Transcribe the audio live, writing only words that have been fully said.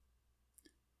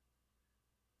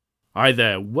Hi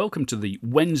there, welcome to the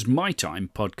When's My Time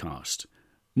podcast.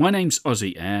 My name's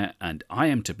Ozzy Air and I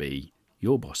am to be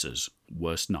your boss's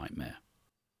worst nightmare.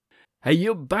 Hey,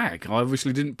 you're back. I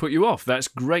obviously didn't put you off. That's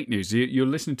great news. You're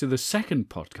listening to the second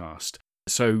podcast.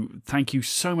 So thank you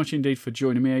so much indeed for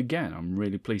joining me again. I'm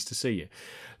really pleased to see you.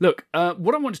 Look,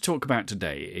 what I want to talk about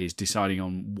today is deciding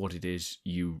on what it is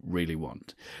you really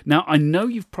want. Now, I know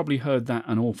you've probably heard that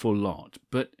an awful lot,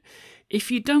 but if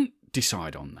you don't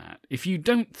decide on that, if you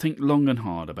don't think long and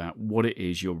hard about what it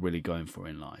is you're really going for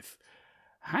in life,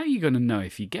 how are you going to know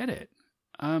if you get it?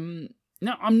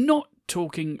 Now, I'm not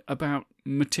talking about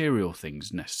material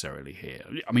things necessarily here.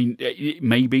 I mean, it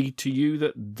may be to you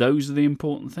that those are the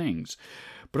important things,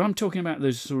 but I'm talking about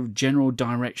the sort of general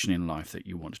direction in life that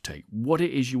you want to take, what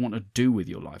it is you want to do with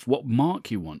your life, what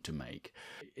mark you want to make.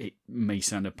 It may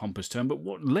sound a pompous term, but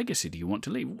what legacy do you want to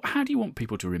leave? How do you want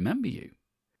people to remember you?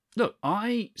 Look,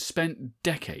 I spent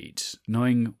decades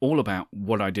knowing all about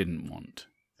what I didn't want.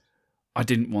 I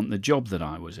didn't want the job that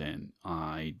I was in.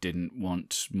 I didn't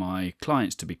want my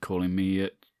clients to be calling me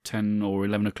at 10 or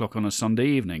 11 o'clock on a Sunday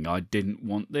evening. I didn't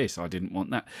want this. I didn't want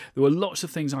that. There were lots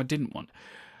of things I didn't want.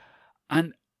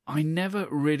 And I never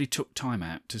really took time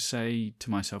out to say to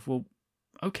myself, well,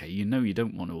 okay, you know you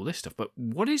don't want all this stuff, but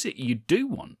what is it you do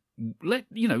want?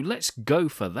 Let's go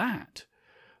for that.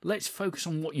 Let's focus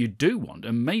on what you do want,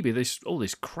 and maybe all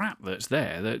this crap that's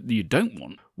there that you don't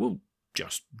want will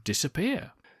just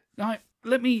disappear. Now,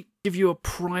 let me give you a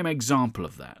prime example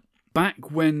of that.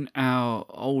 Back when our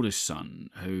oldest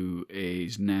son, who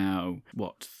is now,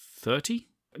 30?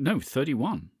 No,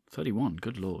 31. 31,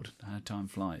 good Lord, how time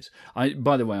flies.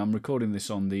 By the way, I'm recording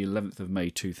this on the 11th of May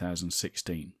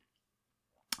 2016.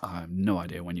 I have no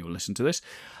idea when you will listen to this,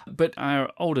 but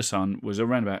our older son was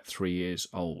around about 3 years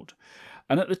old.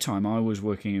 And at the time, I was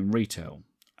working in retail,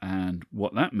 and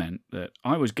what that meant that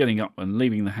I was getting up and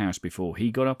leaving the house before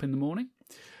he got up in the morning,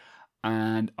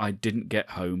 and I didn't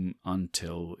get home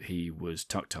until he was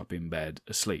tucked up in bed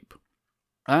asleep.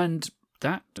 And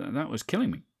that was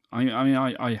killing me.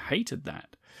 I hated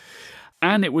that.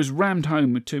 And it was rammed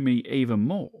home to me even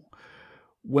more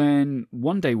when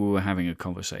one day we were having a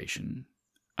conversation,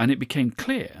 and it became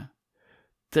clear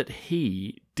that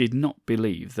he did not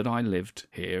believe that I lived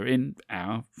here in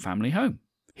our family home.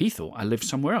 He thought I lived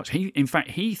somewhere else. In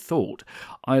fact, he thought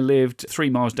I lived 3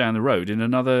 miles down the road in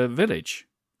another village.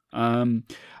 And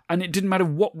it didn't matter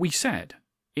what we said.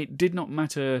 It did not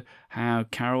matter how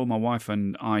Carol, my wife,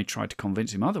 and I tried to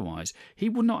convince him otherwise. He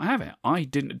would not have it.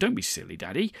 Don't be silly,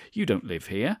 Daddy. You don't live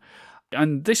here.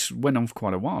 And this went on for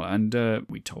quite a while, and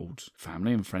we told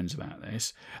family and friends about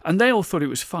this. And they all thought it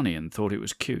was funny and thought it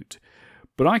was cute.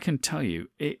 But I can tell you,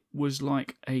 it was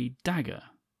like a dagger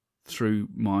through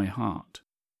my heart.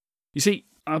 You see,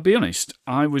 I'll be honest,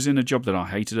 I was in a job that I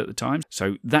hated at the time,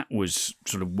 so that was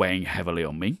sort of weighing heavily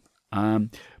on me.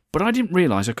 But I didn't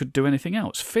realise I could do anything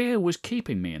else. Fear was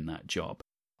keeping me in that job.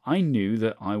 I knew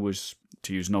that I was,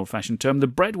 to use an old-fashioned term, the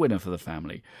breadwinner for the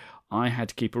family. I had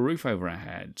to keep a roof over our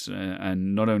heads,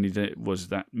 and not only was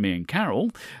that me and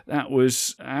Carol, that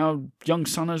was our young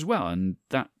son as well, and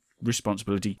that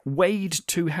responsibility weighed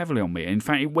too heavily on me. In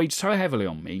fact, it weighed so heavily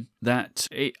on me that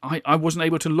I wasn't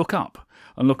able to look up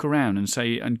and look around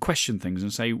and question things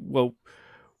and say, well,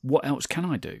 what else can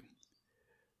I do?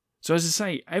 So as I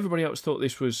say, everybody else thought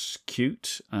this was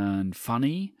cute and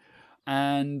funny,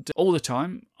 and all the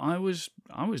time I was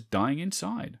dying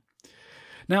inside.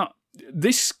 Now,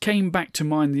 this came back to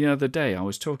mind the other day. I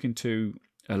was talking to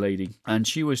a lady, and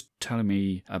she was telling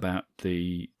me about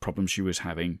the problem she was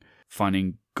having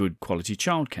finding good quality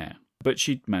childcare. But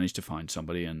she'd managed to find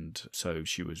somebody, and so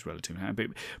she was relatively happy.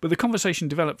 But the conversation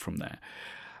developed from there.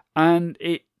 And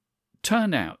it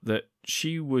turned out that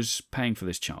she was paying for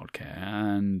this childcare,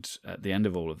 and at the end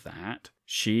of all of that,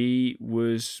 she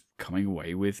was coming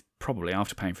away with, probably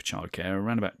after paying for childcare,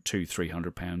 around about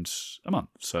 £200-300 a month.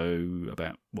 So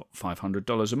about,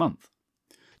 $500 a month.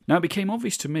 Now, it became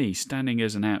obvious to me, standing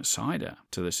as an outsider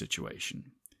to the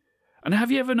situation. And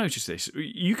have you ever noticed this?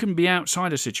 You can be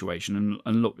outside a situation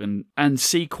and look and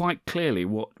see quite clearly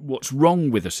what's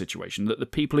wrong with a situation that the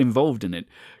people involved in it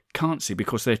can't see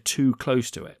because they're too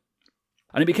close to it.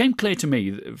 And it became clear to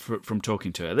me from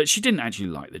talking to her that she didn't actually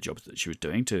like the job that she was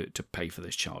doing to pay for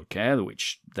this childcare,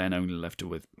 which then only left her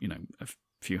with, a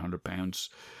few £100,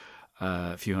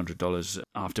 a few $100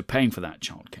 after paying for that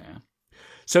childcare.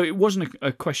 So it wasn't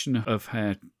a question of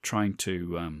her trying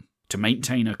to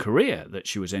maintain a career that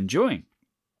she was enjoying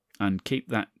and keep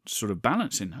that sort of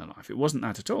balance in her life. It wasn't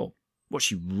that at all. What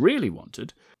she really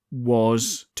wanted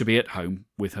was to be at home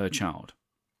with her child.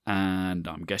 And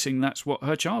I'm guessing that's what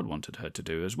her child wanted her to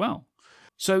do as well.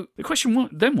 So the question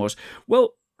then was,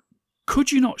 well,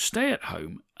 could you not stay at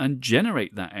home and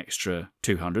generate that extra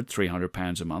 £200,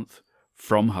 £300 a month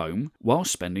from home while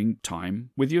spending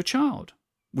time with your child,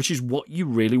 which is what you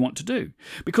really want to do?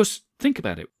 Because think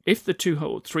about it. If the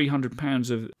 £200,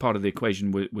 £300 of part of the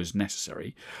equation was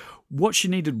necessary, what she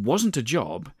needed wasn't a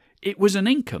job, it was an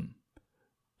income.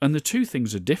 And the two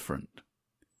things are different.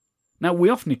 Now, we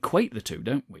often equate the two,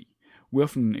 don't we? We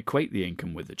often equate the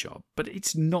income with the job, but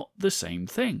it's not the same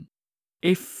thing.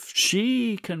 If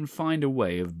she can find a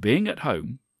way of being at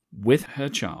home with her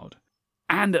child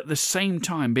and at the same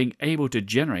time being able to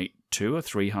generate £200 or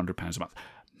 £300 a month,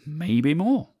 maybe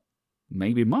more,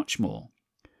 maybe much more,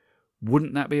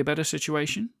 wouldn't that be a better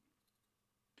situation?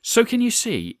 So can you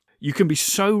see, you can be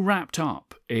so wrapped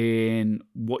up in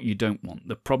what you don't want,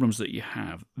 the problems that you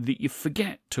have, that you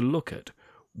forget to look at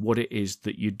what it is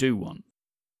that you do want.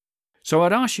 So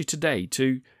I'd ask you today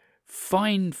to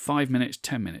find 5 minutes,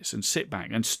 10 minutes and sit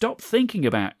back and stop thinking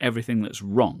about everything that's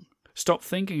wrong. Stop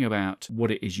thinking about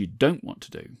what it is you don't want to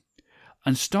do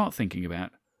and start thinking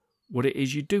about what it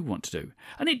is you do want to do.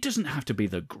 And it doesn't have to be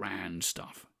the grand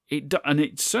stuff. And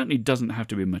it certainly doesn't have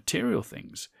to be material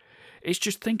things. It's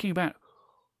just thinking about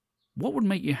what would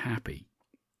make you happy?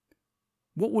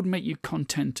 What would make you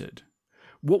contented?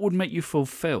 What would make you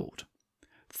fulfilled?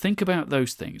 Think about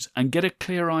those things and get a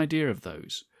clear idea of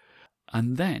those.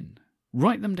 And then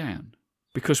write them down,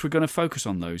 because we're going to focus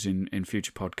on those in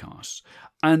future podcasts.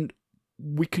 And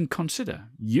you can consider,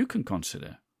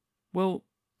 well,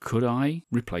 could I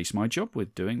replace my job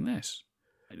with doing this?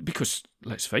 Because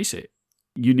let's face it,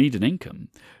 you need an income,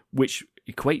 which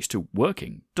equates to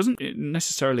working, doesn't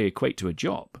necessarily equate to a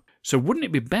job. So wouldn't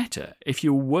it be better if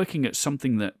you were working at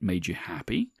something that made you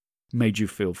happy, made you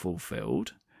feel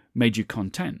fulfilled, made you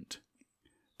content,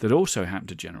 that also happened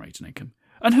to generate an income?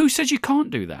 And who says you can't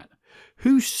do that?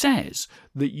 Who says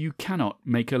that you cannot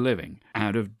make a living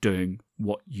out of doing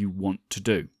what you want to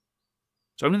do?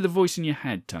 It's only the voice in your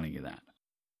head telling you that.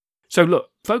 So look,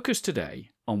 focus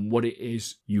today on what it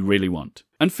is you really want.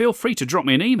 And feel free to drop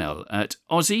me an email at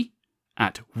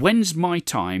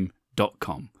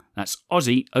ozzy@whensmytime.com. That's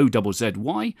Ozzy,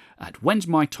 OZZY, at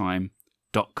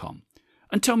whensmytime.com.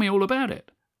 And tell me all about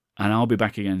it. And I'll be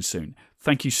back again soon.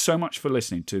 Thank you so much for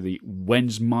listening to the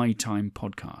When's My Time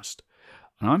podcast.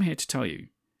 And I'm here to tell you,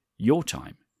 your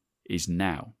time is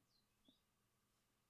now.